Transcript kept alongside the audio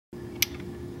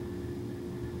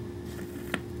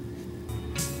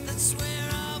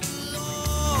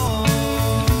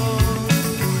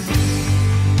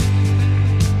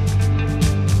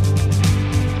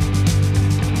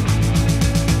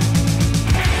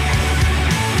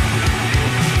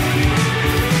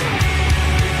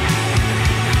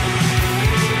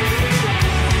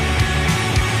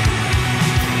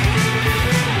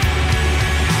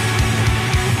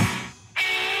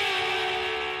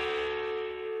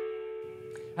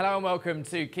Hello and welcome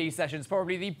to Quays Sessions,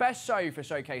 probably the best show for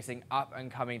showcasing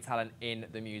up-and-coming talent in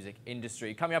the music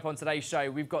industry. Coming up on today's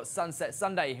show, we've got Sunset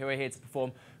Sunday, who are here to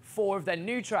perform 4 of their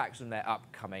new tracks from their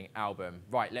upcoming album.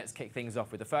 Right, let's kick things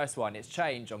off with the first one. It's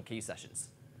Change on Quays Sessions.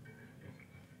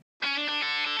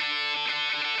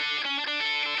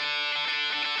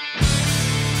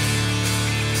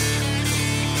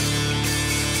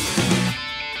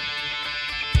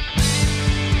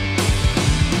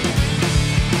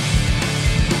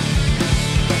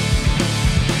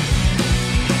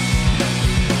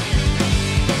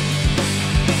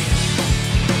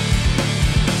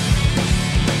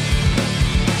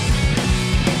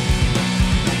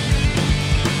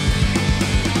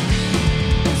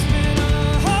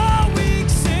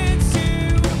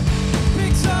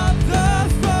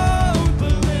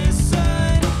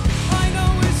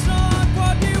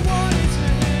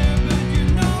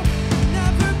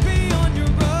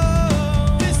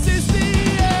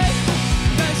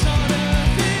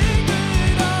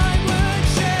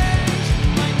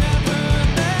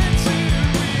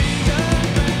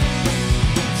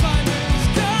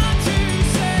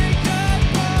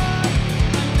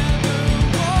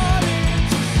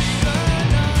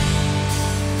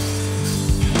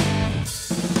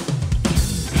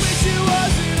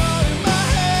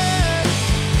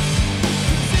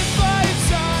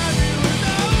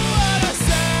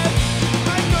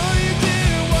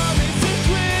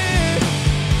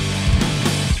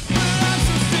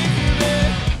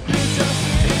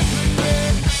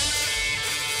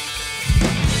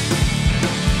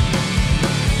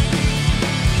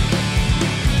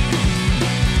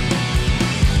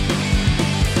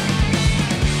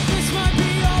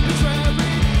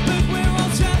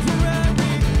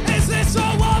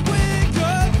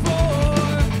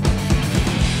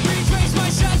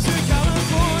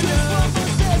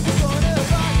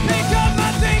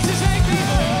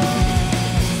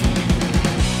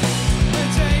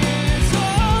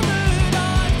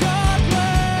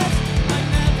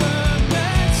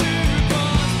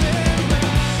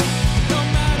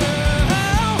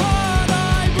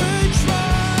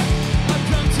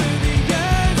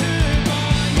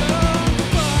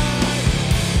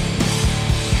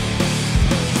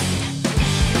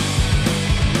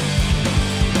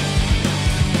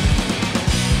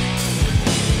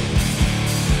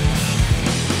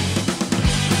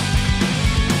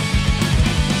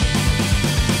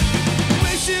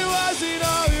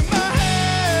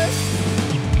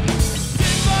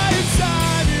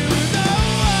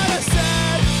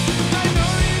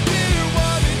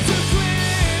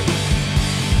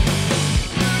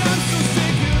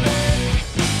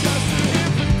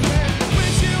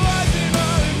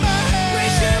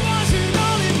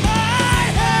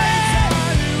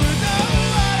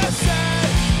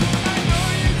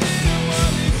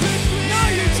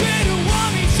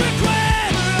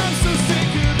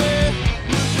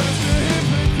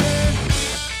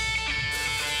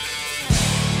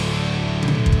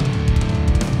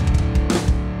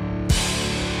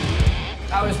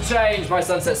 That was Change by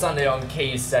Sunset Sunday on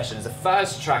Quays Sessions, the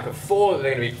first track of 4 that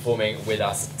they're going to be performing with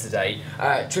us today.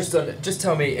 Tristan, just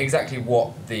tell me exactly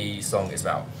what the song is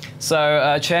about.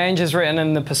 So Change is written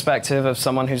in the perspective of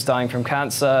someone who's dying from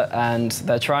cancer, and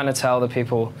they're trying to tell the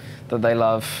people that they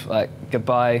love, like,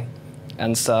 goodbye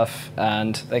and stuff,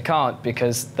 and they can't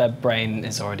because their brain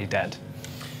is already dead.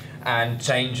 And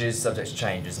change is subject to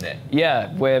change, isn't it?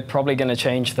 Yeah, we're probably going to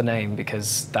change the name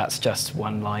because that's just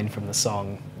one line from the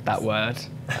song, that word,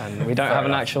 and we don't have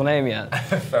an actual name yet.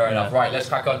 Fair enough. Right, let's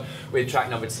crack on with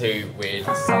track number 2 with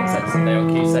Sunset Sunday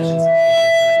on Quays Sessions. Just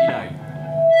to let you know.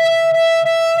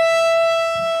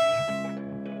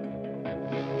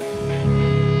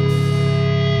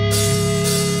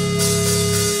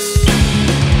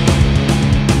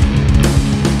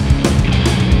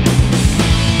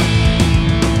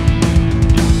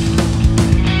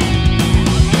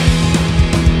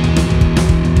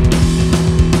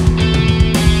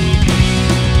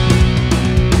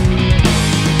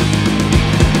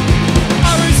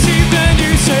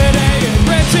 Today,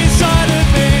 and inside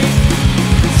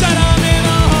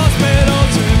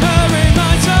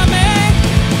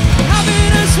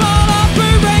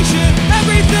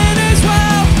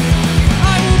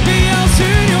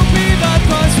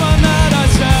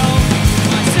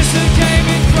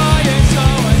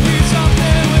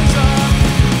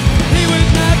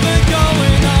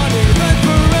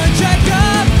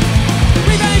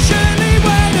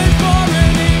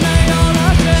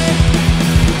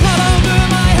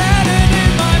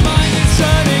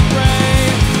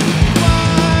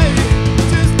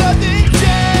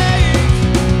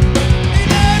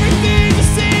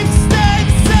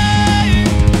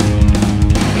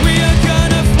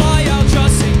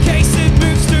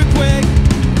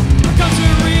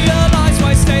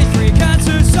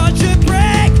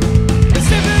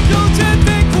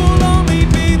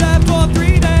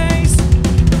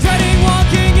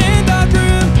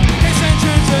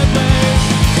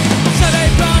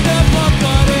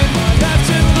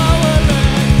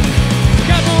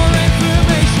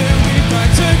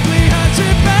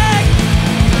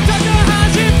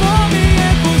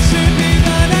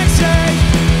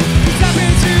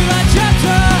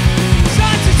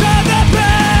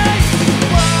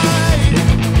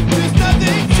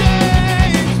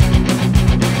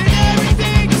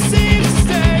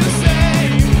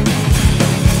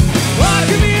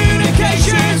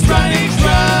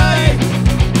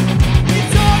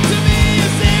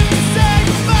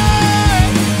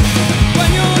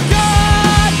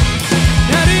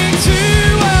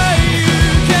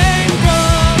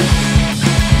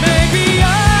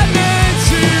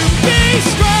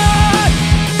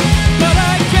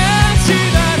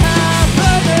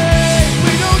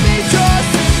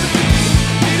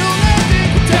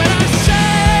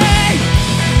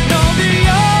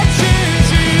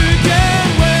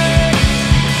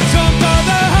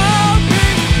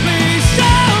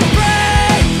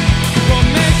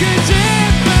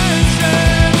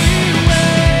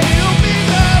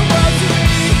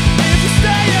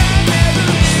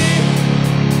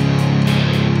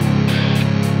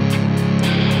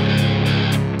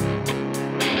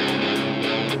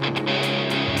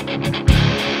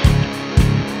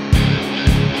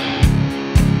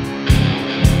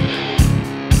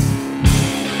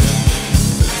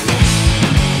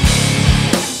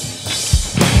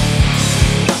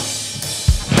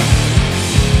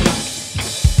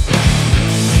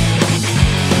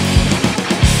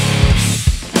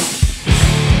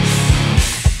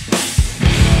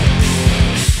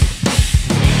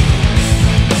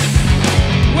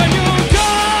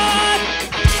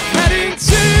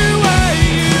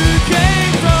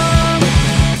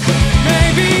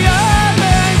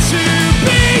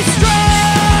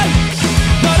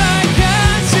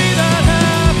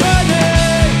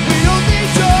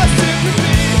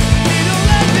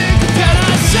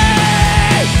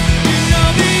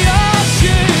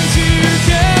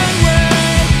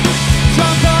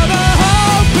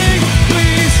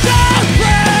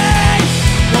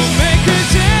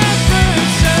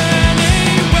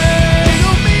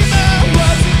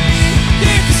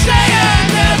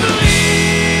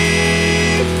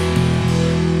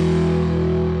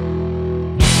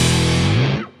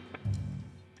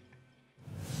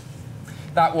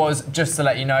That was Just to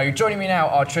Let You Know. Joining me now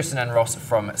are Tristan and Ross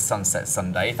from Sunset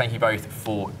Sunday. Thank you both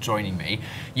for joining me.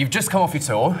 You've just come off your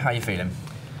tour. How are you feeling?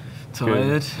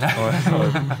 Tired.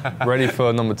 Ready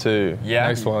for number 2. Yeah.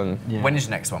 Next one. Yeah. When is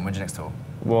your next one? When's your next tour?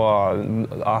 Well,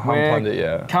 I haven't planned it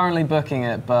yet. Currently booking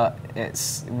it, but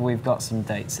we've got some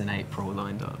dates in April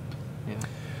lined up. Yeah.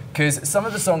 Because some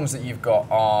of the songs that you've got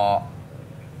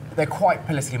they're quite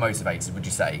politically motivated, would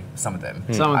you say? Some of them.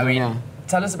 Some of them, yeah.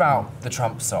 Tell us about the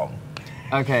Trump song.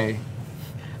 Okay.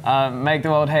 Make the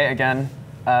World Hate Again.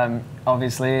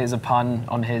 Obviously, is a pun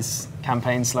on his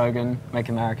campaign slogan, Make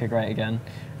America Great Again.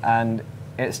 And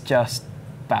it's just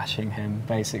bashing him,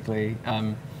 basically.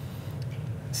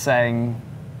 Saying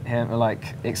him,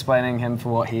 like, explaining him for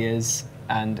what he is.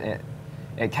 And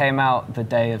it came out the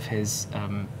day of his,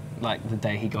 like, the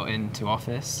day he got into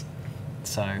office.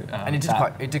 So, and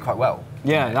it did quite well.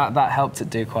 Yeah, that helped it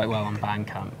do quite well on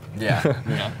Bandcamp. Yeah.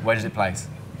 Yeah. Where did it place?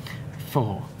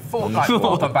 4. Like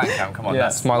 4th on Bandcamp. Come on, Yeah.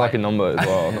 that's My lucky number as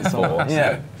well, not 4.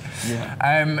 Yeah.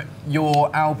 Yeah.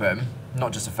 Your album,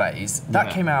 Not Just a Phase, that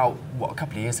Yeah. came out a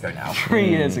couple of years ago now. 3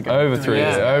 years ago. Over 3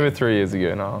 years. Yeah. Over 3 years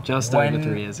ago now. Just over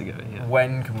 3 years ago, yeah.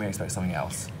 When can we expect something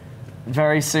else?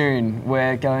 Very soon.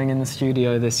 We're going in the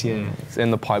studio this year. It's in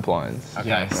the pipelines. Okay.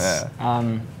 Yes.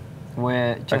 Yeah.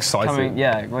 We're just Exciting.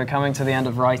 we're coming to the end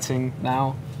of writing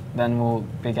now. Then we'll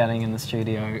be getting in the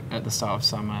studio at the start of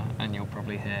summer, and you'll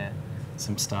probably hear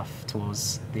some stuff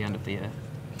towards the end of the year.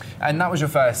 And that was your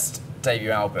first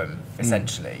debut album,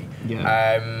 essentially.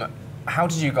 Yeah. How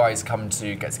did you guys come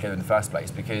to get together in the first place?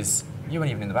 Because you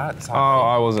weren't even in the band at the time. Oh,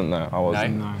 I wasn't there. I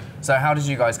wasn't. No. So how did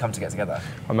you guys come to get together?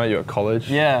 I met you at college.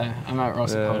 Yeah, I met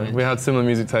Ross at college. We had similar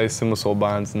music tastes, similar sort of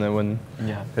bands, and then when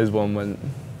his one went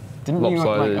Didn't you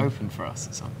lopsided. like open for us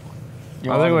at some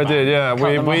point? I think we did, yeah. Cut the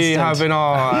We have mustard. in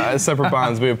our separate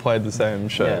bands, we have played the same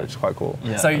show, Yeah. which is quite cool.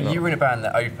 Yeah. So you were in a band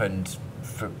that opened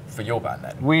for your band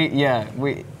then? We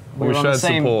were on the shared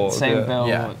support, same yeah. bill.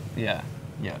 Yeah.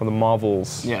 Yeah. For the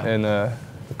Marvels Yeah. in the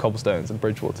Cobblestones in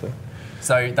Bridgewater.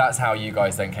 So that's how you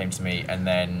guys then came to me, and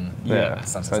then Yeah,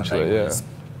 Sunset essentially, Sunday yeah.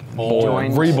 was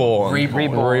Joined.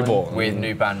 Reborn. with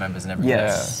new band members and everything.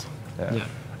 Yes.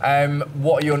 Yeah.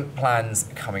 What are your plans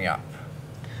coming up?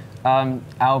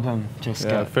 Album, just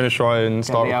Yeah, get finish writing,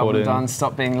 start the album recording. done,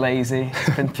 stop being lazy.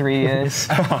 It's been 3 years.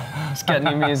 Just get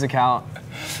new music out.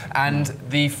 And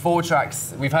the 4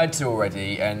 tracks, we've heard 2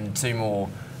 already, and 2 more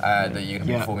that you're going to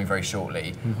be performing very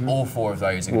shortly. All 4 of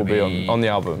those are Will going to be on the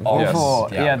album. on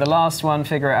Yes. Yeah. The last one,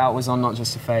 Figure It Out, was on Not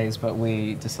Just a Phase, but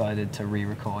we decided to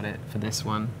re-record it for this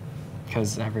one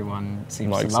because everyone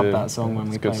seems Likes to love it. that song when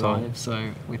It's we a good play song. live.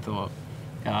 So we thought,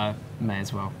 may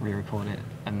as well re-record it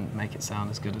and make it sound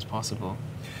as good as possible.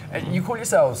 You call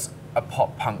yourselves a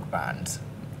pop punk band.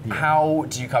 Yeah. How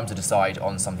do you come to decide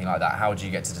on something like that? How do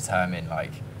you get to determine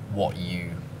like what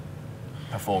you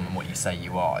perform and what you say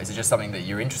you are? Is it just something that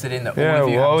you're interested in? That all Yeah, of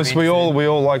you well, happen to be we interested in?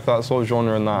 all like that sort of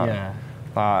genre and that. Yeah.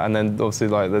 And then obviously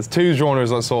like there's 2 genres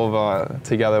that sort of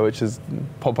together, which is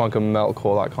pop punk and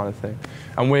metalcore, that kind of thing.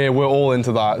 And we're all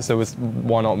into that, so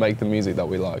why not make the music that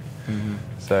we like?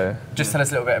 So Just tell us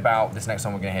a little bit about this next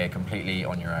song we're going to hear, Completely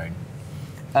on Your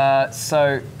Own.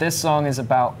 So this song is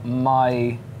about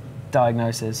my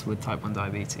diagnosis with type 1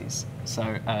 diabetes.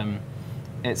 So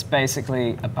it's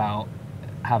basically about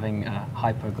having a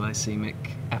hypoglycemic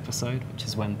episode, which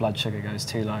is when blood sugar goes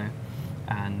too low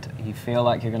and you feel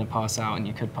like you're going to pass out, and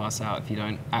you could pass out if you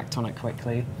don't act on it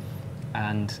quickly.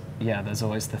 And yeah, there's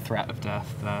always the threat of death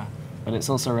there. But it's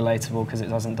also relatable because it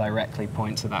doesn't directly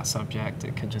point to that subject.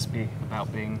 It could just be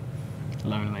about being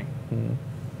lonely.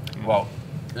 Yeah. Well,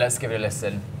 let's give it a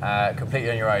listen. Completely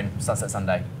on Your Own, Sunset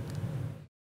Sunday.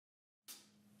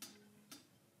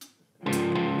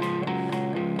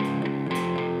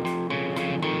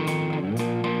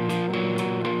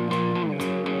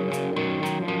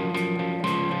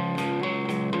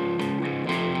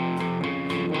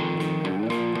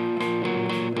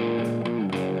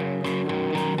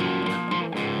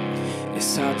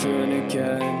 It's happening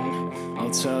again, I'll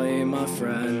tell you my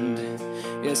friend.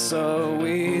 It's so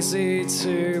easy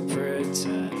to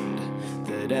pretend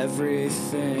that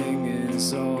everything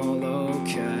is all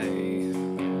okay.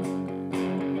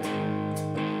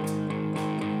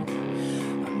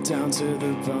 I'm down to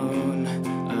the bone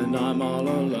and I'm all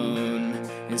alone.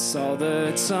 It's all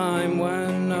the time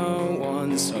when no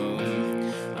one's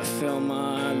home. I feel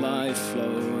my life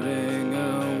floating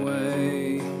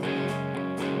away.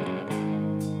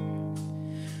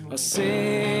 I'll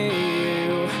see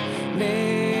you,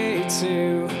 need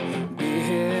to be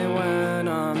here when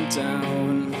I'm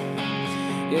down.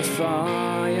 If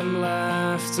I am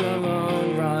left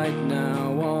alone right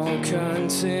now, I'll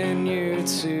continue continue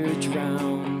to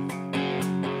drown.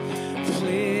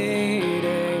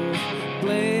 Bleeding,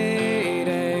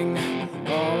 bleeding,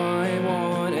 all I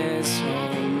want is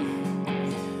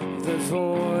home. The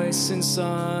voice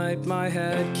inside my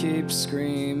head keeps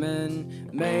screaming,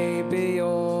 maybe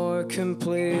you're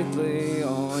completely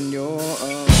on your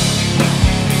own.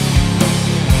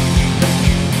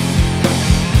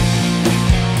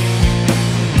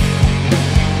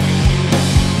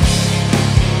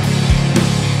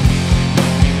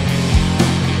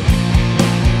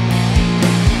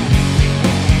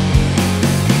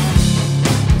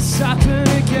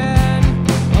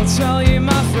 Tell you,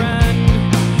 my friend,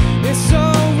 it's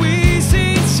so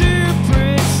easy to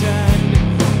pretend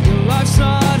your life's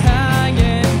not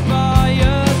hanging by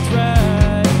a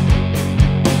thread.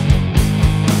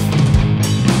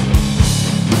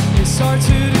 It's hard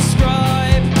to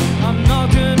describe, I'm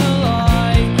not gonna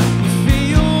lie. You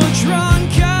feel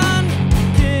drunk and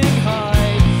getting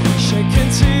high, shaken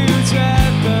to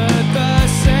death at the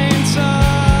same time.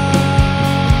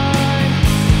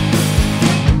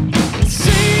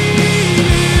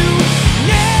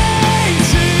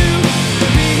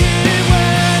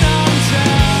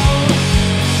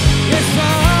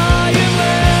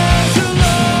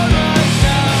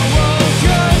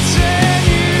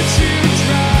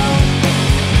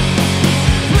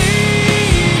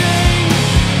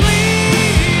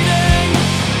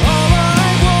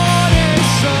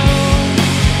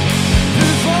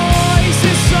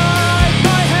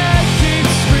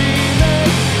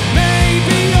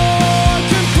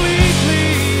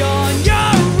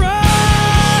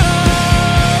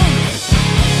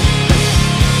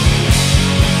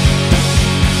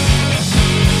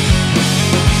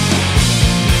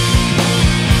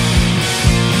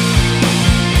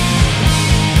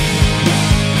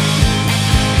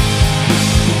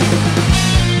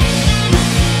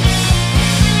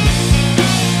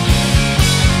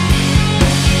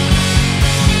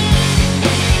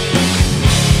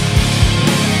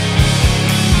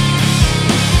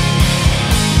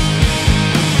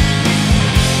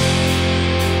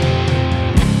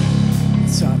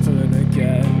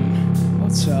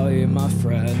 Tell you, my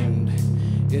friend,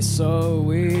 it's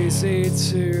so easy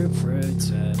to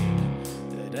pretend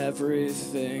that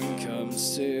everything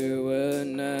comes to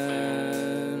an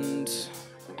end.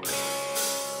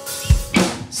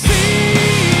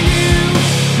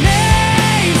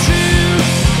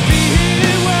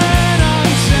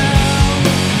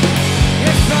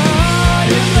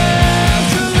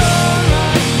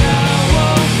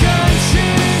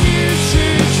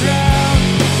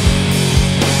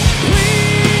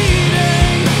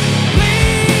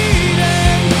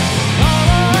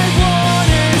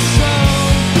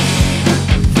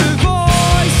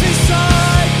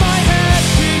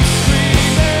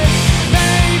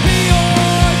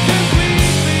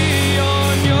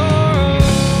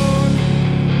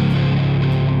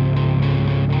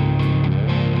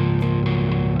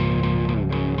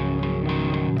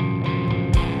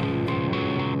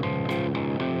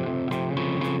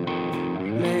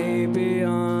 Maybe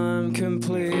I'm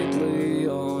completely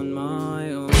on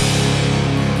my own.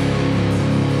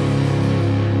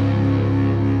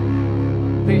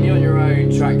 Completely on your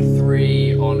own, track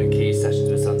 3 on Quays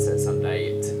Sessions with Sunset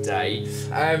Sunday today.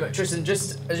 Tristan,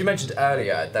 just as you mentioned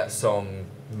earlier, that song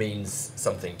means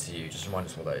something to you. Just remind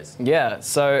us what that is. Yeah,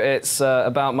 so it's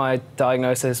about my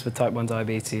diagnosis with type 1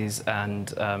 diabetes,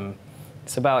 and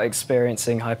it's about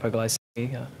experiencing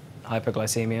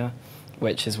hypoglycemia,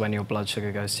 which is when your blood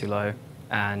sugar goes too low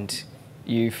and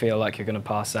you feel like you're going to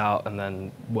pass out, and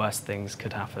then worse things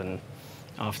could happen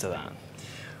after that.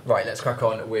 Right, let's crack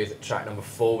on with track number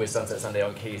 4 with Sunset Sunday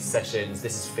on Quays Sessions.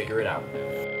 This is Figure It Out.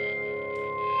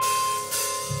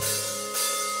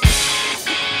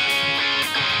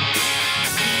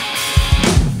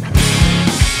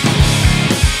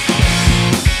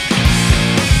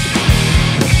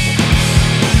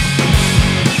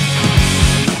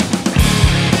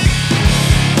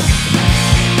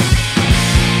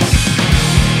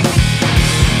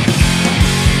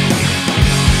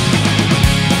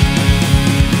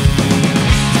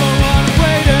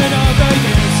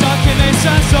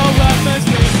 Sense of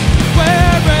atmosphere.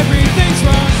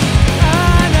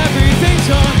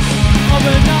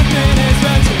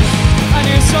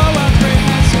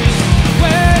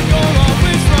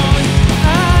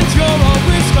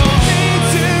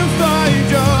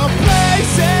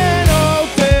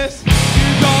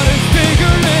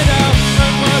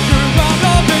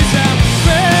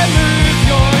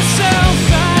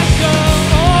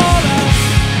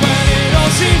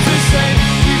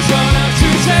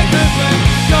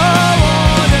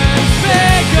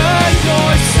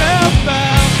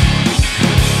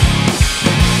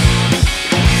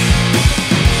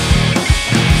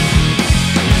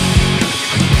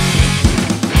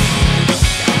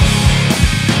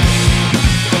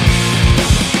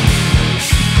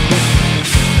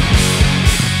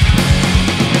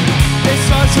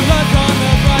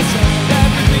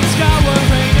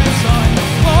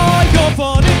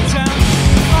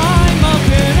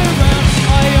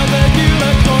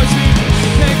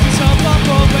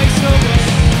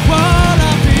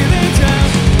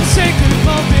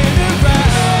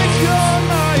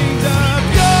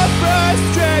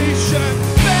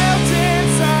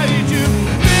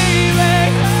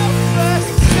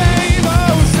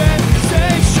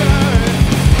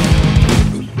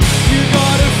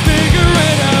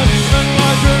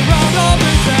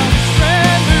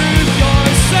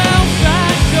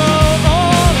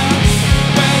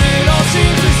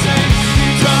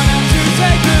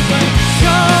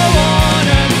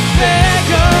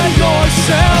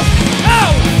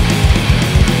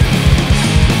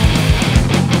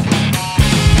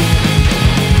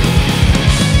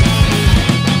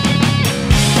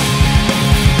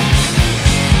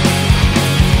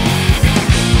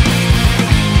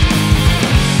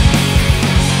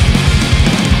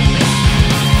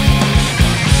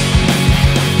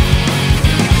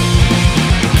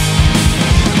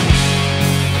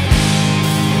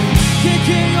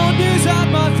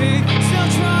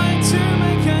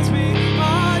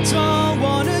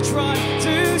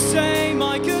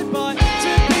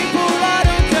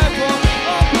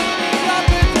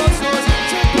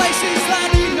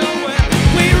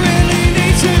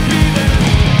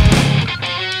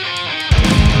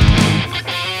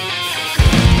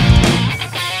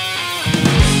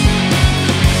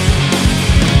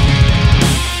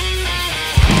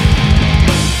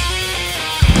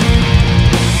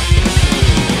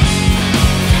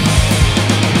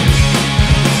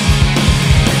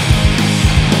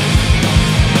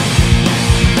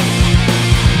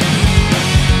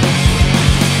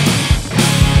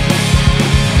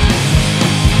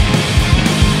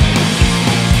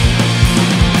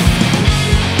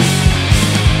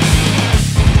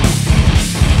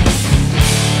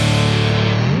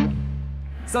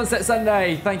 Sunset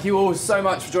Sunday, thank you all so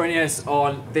much for joining us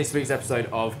on this week's episode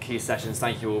of Quays Sessions.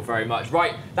 Thank you all very much.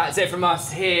 Right, that's it from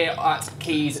us here at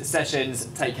Quays Sessions.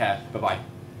 Take care. Bye-bye.